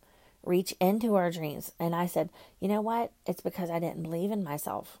want to reach into our dreams? And I said, you know what? It's because I didn't believe in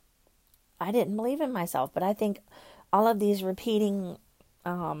myself. But I think all of these repeating,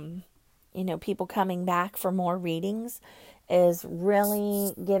 people coming back for more readings is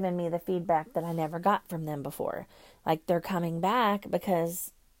really giving me the feedback that I never got from them before. Like, they're coming back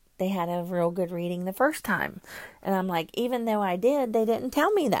because they had a real good reading the first time. And I'm like, even though I did, they didn't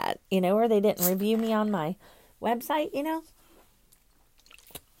tell me that, or they didn't review me on my website, And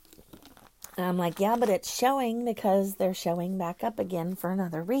I'm like, yeah, but it's showing because they're showing back up again for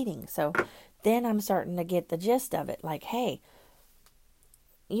another reading. So then I'm starting to get the gist of it. Like, hey,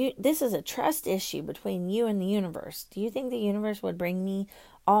 this is a trust issue between you and the universe. Do you think the universe would bring me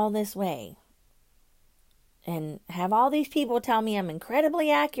all this way and have all these people tell me I'm incredibly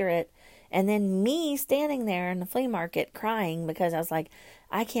accurate, and then me standing there in the flea market crying because I was like,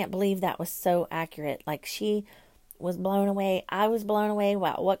 I can't believe that was so accurate. Like, she was blown away. I was blown away.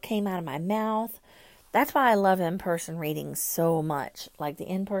 Wow, what came out of my mouth. That's why I love in-person readings so much. Like, the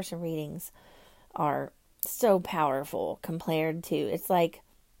in-person readings are so powerful compared to, it's like,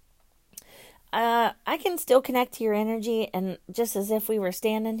 I can still connect to your energy, and just as if we were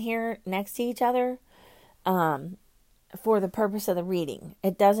standing here next to each other, for the purpose of the reading.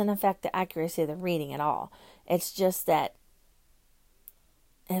 It doesn't affect the accuracy of the reading at all. It's just that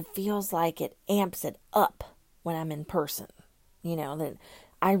it feels like it amps it up when I'm in person. That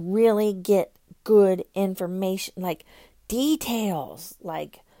I really get good information, like details,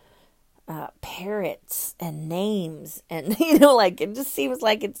 like parrots and names, and like, it just seems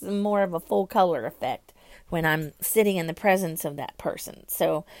like it's more of a full color effect when I'm sitting in the presence of that person.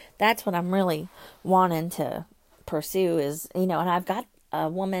 So that's what I'm really wanting to pursue is, and I've got a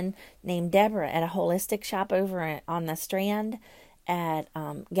woman named Deborah at a holistic shop over on the Strand at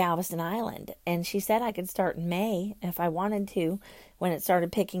Galveston Island, and she said I could start in May if I wanted to, when it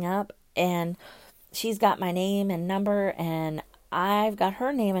started picking up. And she's got my name and number, and I've got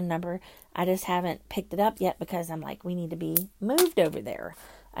her name and number. I just haven't picked it up yet because I'm like, we need to be moved over there.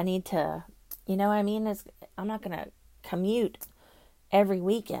 I need to, I'm not going to commute every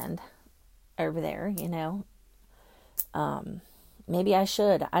weekend over there, Maybe I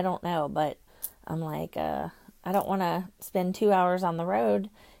should. I don't know. But I'm like, I don't want to spend 2 hours on the road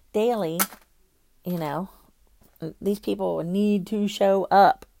daily, These people need to show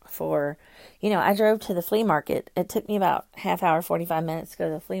up for, I drove to the flea market. It took me about half hour, 45 minutes to go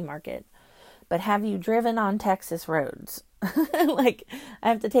to the flea market. But have you driven on Texas roads? Like, I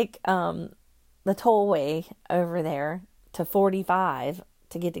have to take the tollway over there to 45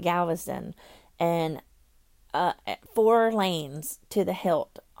 to get to Galveston, and 4 lanes to the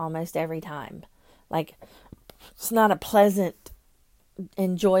hilt almost every time. Like, it's not a pleasant,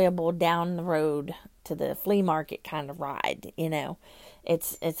 enjoyable down the road to the flea market kind of ride,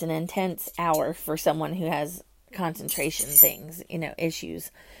 It's an intense hour for someone who has concentration things,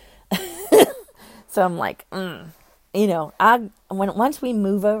 issues. So I'm like, once we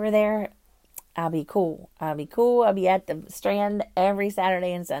move over there, I'll be cool. I'll be at the Strand every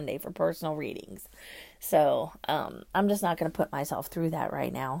Saturday and Sunday for personal readings. So, I'm just not going to put myself through that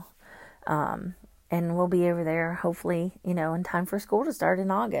right now. And we'll be over there, hopefully, in time for school to start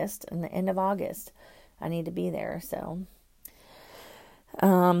in August, in the end of August. I need to be there. So,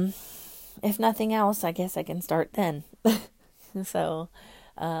 if nothing else, I guess I can start then. So,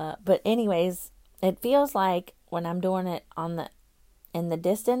 but anyways, it feels like when I'm doing it in the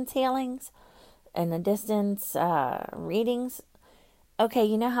distance healings and the distance, readings. Okay.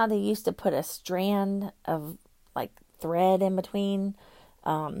 You know how they used to put a strand of like thread in between,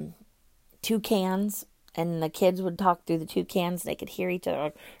 2 cans, and the kids would talk through the 2 cans. They could hear each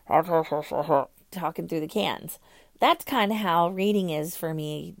other talking through the cans. That's kind of how reading is for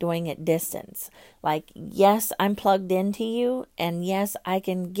me, doing it distance. Like, yes, I'm plugged into you, and yes, I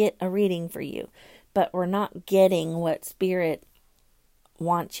can get a reading for you, but we're not getting what Spirit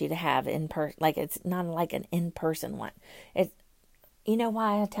wants you to have in person. Like, it's not like an in-person one. You know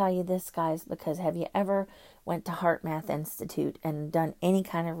why I tell you this, guys? Because have you ever went to Heart Math Institute and done any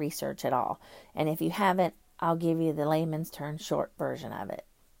kind of research at all? And if you haven't, I'll give you the layman's term short version of it.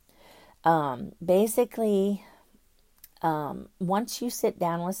 Basically, once you sit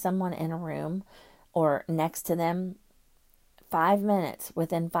down with someone in a room or next to them,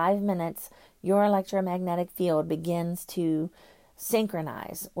 within 5 minutes, your electromagnetic field begins to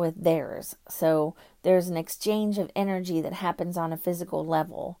synchronize with theirs. So there's an exchange of energy that happens on a physical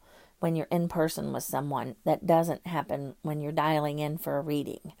level when you're in person with someone that doesn't happen when you're dialing in for a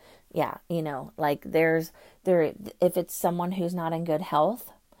reading. Yeah, like if it's someone who's not in good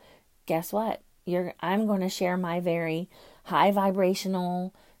health, guess what? I'm going to share my very high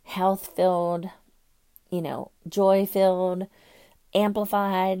vibrational, health filled, joy filled,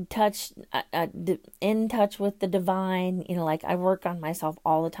 amplified, in touch with the divine. Like I work on myself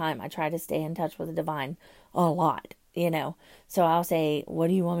all the time. I try to stay in touch with the divine a lot, So I'll say, what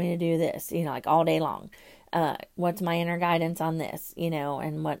do you want me to do this? Like all day long. What's my inner guidance on this,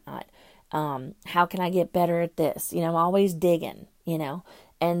 and whatnot. How can I get better at this? I'm always digging,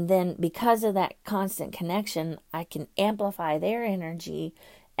 and then because of that constant connection, I can amplify their energy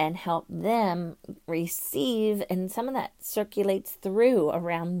and help them receive, and some of that circulates through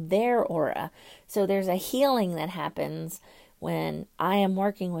around their aura. So there's a healing that happens when I am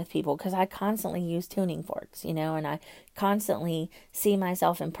working with people, because I constantly use tuning forks, and I constantly see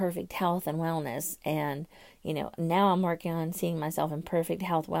myself in perfect health and wellness. And, now I'm working on seeing myself in perfect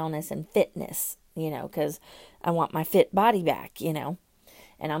health, wellness, and fitness, because I want my fit body back, and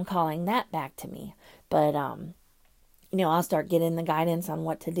I'm calling that back to me. But, I'll start getting the guidance on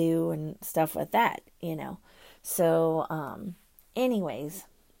what to do and stuff with that, So, anyways,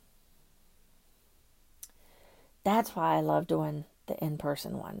 that's why I love doing the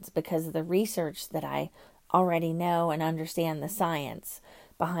in-person ones, because of the research that I already know and understand the science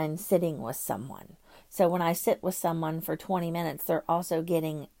behind sitting with someone. So when I sit with someone for 20 minutes, they're also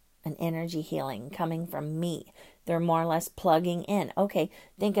getting an energy healing coming from me. They're more or less plugging in. Okay,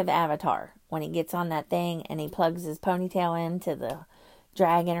 think of Avatar. When he gets on that thing and he plugs his ponytail into the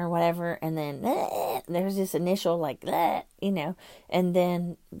dragon or whatever, and then there's this initial like, and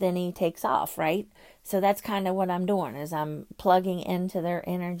then he takes off, right? So that's kind of what I'm doing, is I'm plugging into their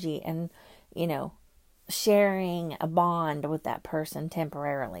energy and, sharing a bond with that person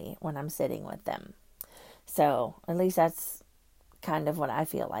temporarily when I'm sitting with them. So at least that's kind of what I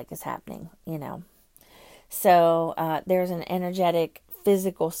feel like is happening, So there's an energetic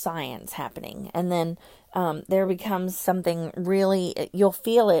physical science happening. And then there becomes something really, you'll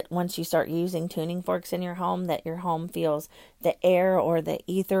feel it once you start using tuning forks in your home, that your home feels, the air or the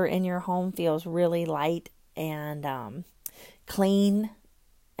ether in your home feels really light and clean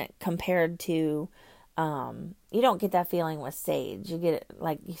compared to, you don't get that feeling with sage. You get it,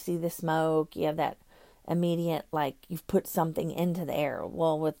 like you see the smoke, you have that immediate, like you've put something into the air.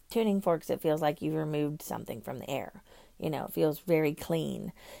 Well, with tuning forks, it feels like you've removed something from the air. It feels very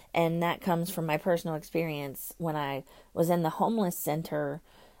clean. And that comes from my personal experience when I was in the homeless center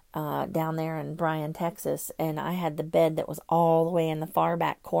down there in Bryan, Texas. And I had the bed that was all the way in the far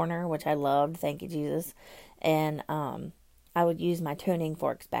back corner, which I loved. Thank you, Jesus. And I would use my tuning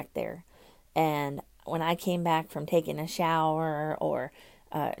forks back there. And when I came back from taking a shower or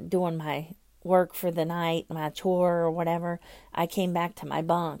doing my work for the night, my chore or whatever, I came back to my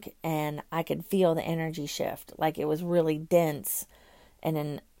bunk and I could feel the energy shift. Like it was really dense.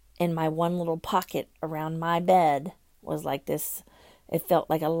 And in my one little pocket around my bed was like this, it felt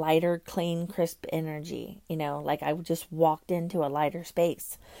like a lighter, clean, crisp energy, like I just walked into a lighter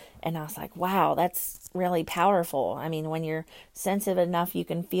space. And I was like, wow, that's really powerful. I mean, when you're sensitive enough, you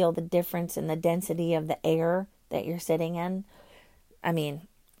can feel the difference in the density of the air that you're sitting in. I mean,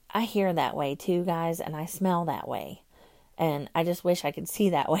 I hear that way too, guys, and I smell that way. And I just wish I could see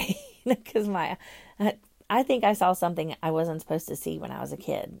that way, because I think I saw something I wasn't supposed to see when I was a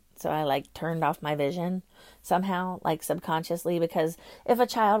kid. So I turned off my vision somehow, subconsciously, because if a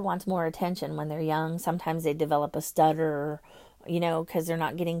child wants more attention when they're young, sometimes they develop a stutter, because they're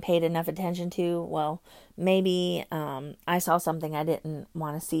not getting paid enough attention to. Well, maybe I saw something I didn't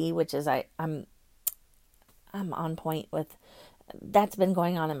want to see, which is I'm on point with. That's been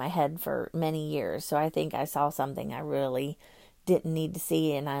going on in my head for many years. So I think I saw something I really didn't need to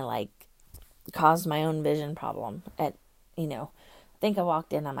see, and I caused my own vision problem I think I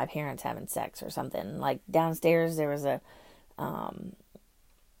walked in on my parents having sex or something. Downstairs there was a what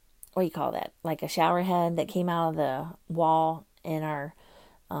do you call that? Like a shower head that came out of the wall in our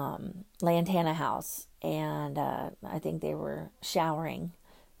Lantana house, and I think they were showering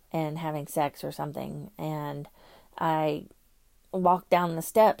and having sex or something, and I walked down the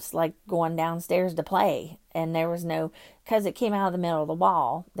steps going downstairs to play, and there was no, because it came out of the middle of the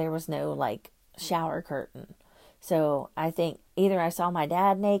wall, there was no shower curtain. So I think either I saw my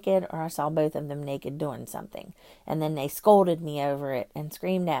dad naked or I saw both of them naked doing something, and then they scolded me over it and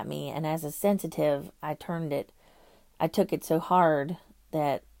screamed at me. And as a sensitive, I took it so hard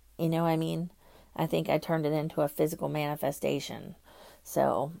that, I mean, I think I turned it into a physical manifestation.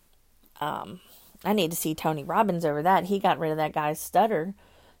 So, I need to see Tony Robbins over that. He got rid of that guy's stutter,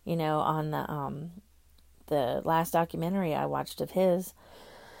 on the last documentary I watched of his,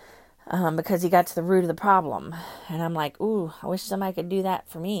 because he got to the root of the problem. And I'm like, ooh, I wish somebody could do that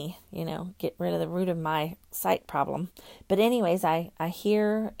for me, get rid of the root of my sight problem. But anyways, I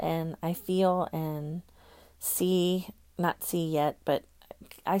hear and I feel and see, not see yet, but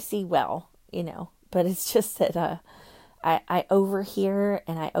I see well, but it's just that, I overhear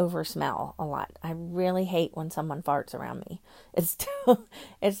and I oversmell a lot. I really hate when someone farts around me.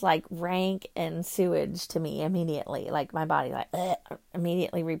 It's like rank and sewage to me immediately. Like my body,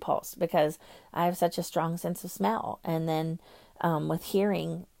 immediately repulsed because I have such a strong sense of smell. And then, with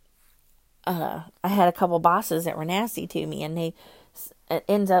hearing, I had a couple bosses that were nasty to me, and it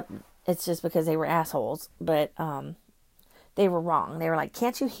ends up, it's just because they were assholes, but, they were wrong. They were like,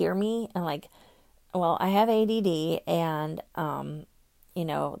 "Can't you hear me?" And like, well, I have ADD, and,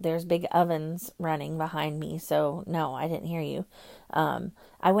 there's big ovens running behind me. So no, I didn't hear you.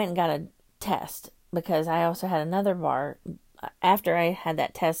 I went and got a test because I also had another bar. After I had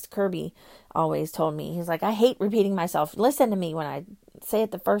that test, Kirby always told me, he's like, "I hate repeating myself. Listen to me when I say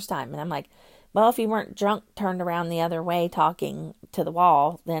it the first time." And I'm like, well, if you weren't drunk, turned around the other way, talking to the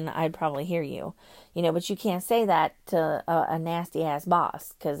wall, then I'd probably hear you, but you can't say that to a nasty ass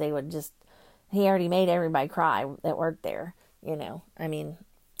boss, because they would just, he already made everybody cry that worked there, I mean,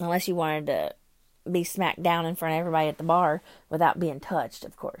 unless you wanted to be smacked down in front of everybody at the bar without being touched,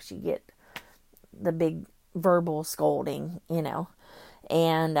 of course, you get the big verbal scolding,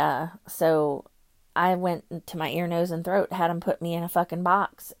 and, so I went to my ear, nose, and throat, had him put me in a fucking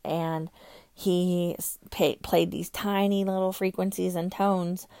box, and he played these tiny little frequencies and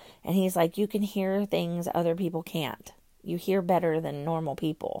tones, and he's like, "You can hear things other people can't. You hear better than normal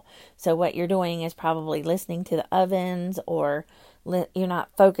people. So what you're doing is probably listening to the ovens, or you're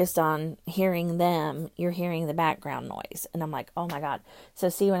not focused on hearing them. You're hearing the background noise." And I'm like, oh my God. So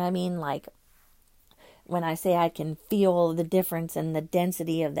see what I mean? Like, when I say I can feel the difference in the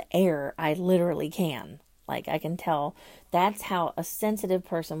density of the air, I literally can. Like, I can tell. That's how a sensitive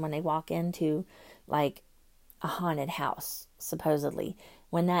person, when they walk into, like, a haunted house, supposedly,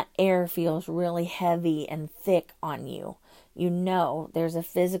 when that air feels really heavy and thick on you, there's a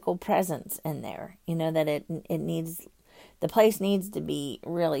physical presence in there. That it needs, the place needs to be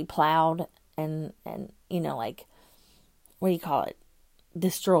really plowed and like, what do you call it?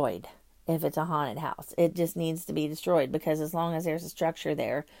 Destroyed. If it's a haunted house, it just needs to be destroyed, because as long as there's a structure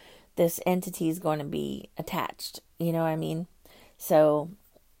there, this entity is going to be attached. You know what I mean? So,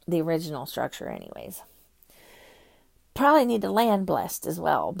 the original structure anyways. Probably need to land blessed as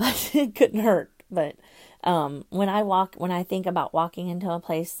well, but it couldn't hurt. But when I think about walking into a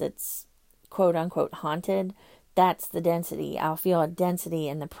place that's quote unquote haunted, that's the density. I'll feel a density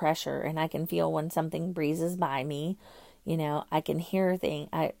in the pressure, and I can feel when something breezes by me. I can hear things.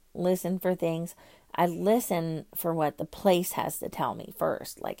 I listen for things. I listen for what the place has to tell me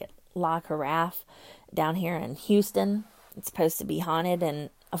first. Like at La Carafe down here in Houston, it's supposed to be haunted, and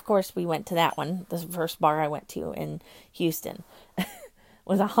of course we went to that one. The first bar I went to in Houston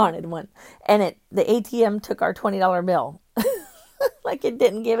was a haunted one, and the ATM took our $20 bill. Like, it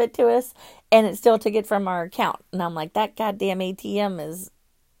didn't give it to us, and it still took it from our account. And I'm like, that goddamn ATM is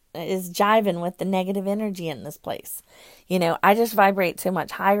jiving with the negative energy in this place. I just vibrate so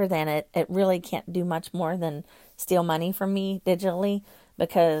much higher than it. It really can't do much more than steal money from me digitally,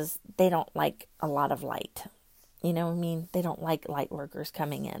 because they don't like a lot of light. You know what I mean? They don't like light workers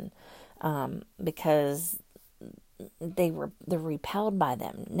coming in, because they're repelled by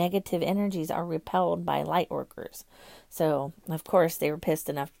them. Negative energies are repelled by light workers. So, of course, they were pissed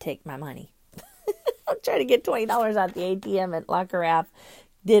enough to take my money. I'm trying to get $20 out the ATM at La Carafe.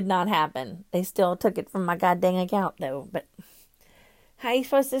 Did not happen. They still took it from my goddamn account, though. But how you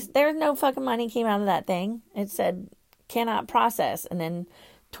supposed to? There's no fucking money came out of that thing. It said cannot process, and then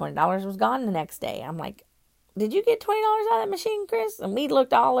 $20 was gone the next day. I'm like, did you get $20 out of that machine, Chris? And we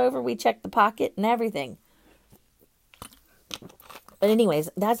looked all over. We checked the pocket and everything. But anyways,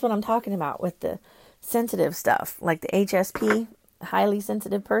 that's what I'm talking about with the sensitive stuff. Like the HSP, highly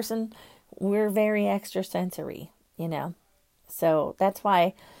sensitive person, we're very extrasensory, So that's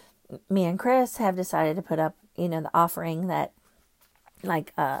why me and Chris have decided to put up, the offering that,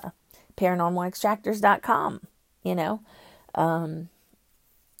 like, paranormalextractors.com, the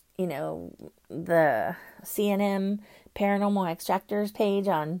CNM Paranormal Extractors page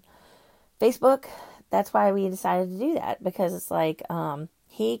on Facebook. That's why we decided to do that, because it's like,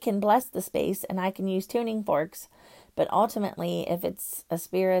 he can bless the space and I can use tuning forks, But ultimately, if it's a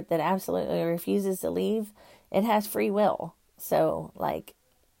spirit that absolutely refuses to leave, it has free will. So, like,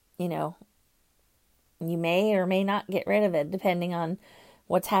 you know, you may or may not get rid of it depending on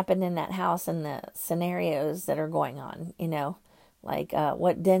what's happened in that house and the scenarios that are going on, like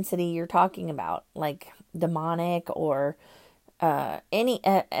what density you're talking about, like demonic or at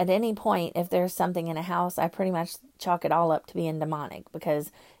any point. If there's something in a house, I pretty much chalk it all up to being demonic,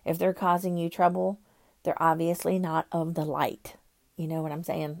 because if they're causing you trouble, they're obviously not of the light. You know what I'm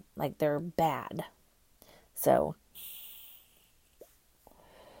saying? Like, they're bad. So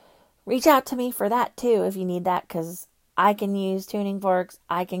reach out to me for that too if you need that, because I can use tuning forks,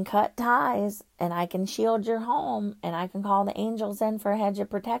 I can cut ties, and I can shield your home, and I can call the angels in for a hedge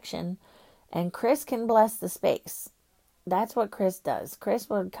of protection, and Chris can bless the space. That's what Chris does. Chris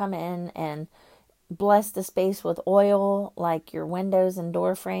would come in and bless the space with oil, like your windows and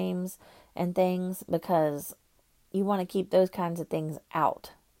door frames and things, because you want to keep those kinds of things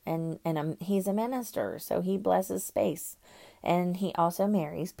out. And he's a minister, so he blesses space. And he also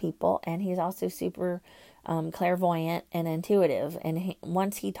marries people, and he's also super clairvoyant and intuitive. And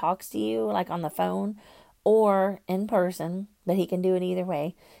once he talks to you, like on the phone or in person, but he can do it either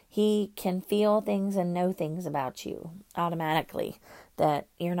way, he can feel things and know things about you automatically that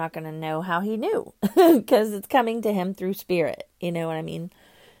you're not going to know how he knew, because it's coming to him through spirit. You know what I mean?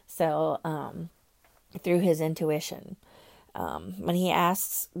 So, through his intuition. When he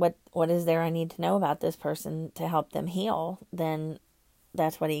asks, what is there I need to know about this person to help them heal, then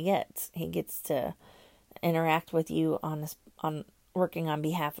that's what he gets. He gets to interact with you on working on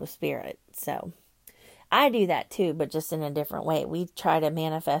behalf of spirit. So I do that too, but just in a different way. We try to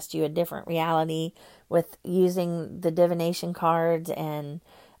manifest you a different reality with using the divination cards and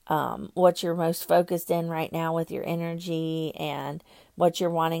what you're most focused in right now with your energy, and what you're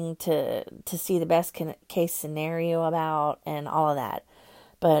wanting to see the best case scenario about, and all of that.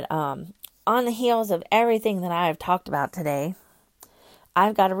 But on the heels of everything that I've talked about today,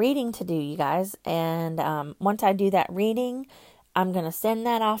 I've got a reading to do, you guys. And once I do that reading, I'm going to send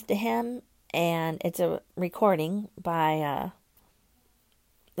that off to him. And it's a recording that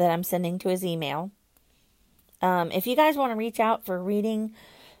I'm sending to his email. If you guys want to reach out for a reading,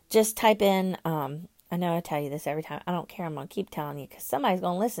 just type in, I know I tell you this every time. I don't care. I'm going to keep telling you, because somebody's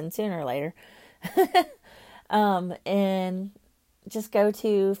going to listen sooner or later. And just go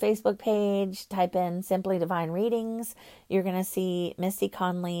to Facebook page, type in Simply Divine Readings. You're going to see Misty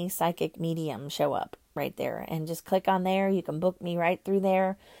Conley, Psychic Medium, show up right there. And just click on there. You can book me right through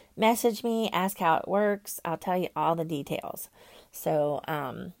there. Message me, ask how it works. I'll tell you all the details. So,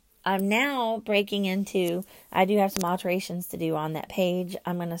 I'm now breaking into, I do have some alterations to do on that page.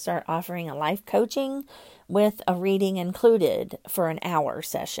 I'm going to start offering a life coaching with a reading included for an hour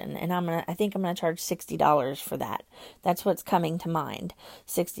session. And I think I'm going to charge $60 for that. That's what's coming to mind.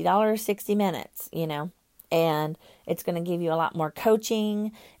 $60, 60 minutes, and it's going to give you a lot more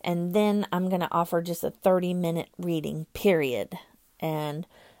coaching. And then I'm going to offer just a 30-minute reading period. And,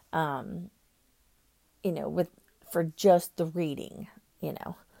 for just the reading,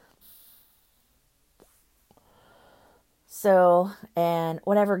 So, and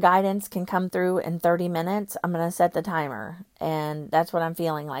whatever guidance can come through in 30 minutes, I'm going to set the timer. And that's what I'm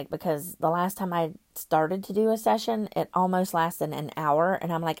feeling like, because the last time I started to do a session, it almost lasted an hour.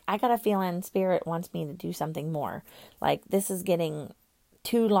 And I'm like, I got a feeling spirit wants me to do something more. Like, this is getting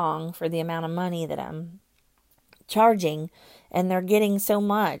too long for the amount of money that I'm charging. And they're getting so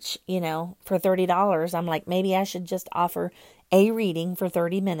much, for $30. I'm like, maybe I should just offer a reading for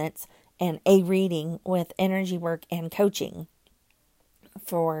 30 minutes and a reading with energy work and coaching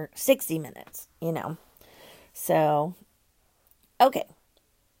for 60 minutes, So, okay.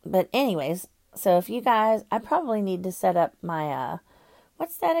 But anyways, so if you guys, I probably need to set up my,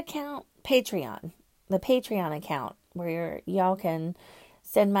 what's that account? Patreon. The Patreon account where y'all can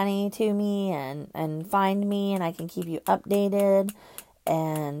send money to me and find me, and I can keep you updated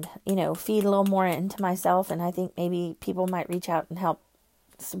and, feed a little more into myself. And I think maybe people might reach out and help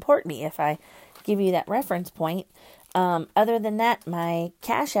support me if I give you that reference point. Other than that, my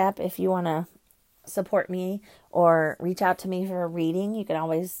Cash App, if you want to support me or reach out to me for a reading, you can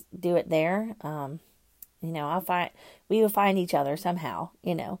always do it there. We will find each other somehow,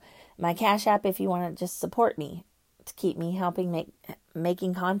 my Cash App, if you want to just support me to keep me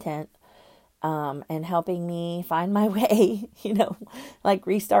making content, and helping me find my way, like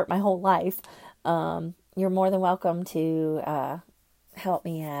restart my whole life. You're more than welcome to, help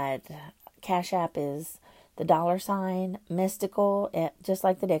me at Cash App is the $ mystical, just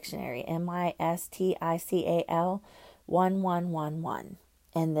like the dictionary, MYSTICAL 1111.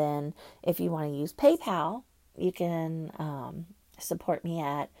 And then if you want to use PayPal, you can support me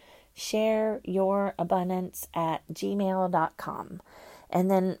at shareyourabundance@gmail.com. And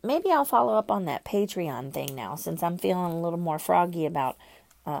then maybe I'll follow up on that Patreon thing now, since I'm feeling a little more froggy about,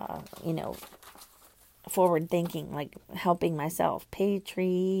 forward thinking, like helping myself.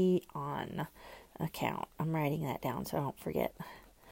 Patreon account. I'm writing that down so I don't forget.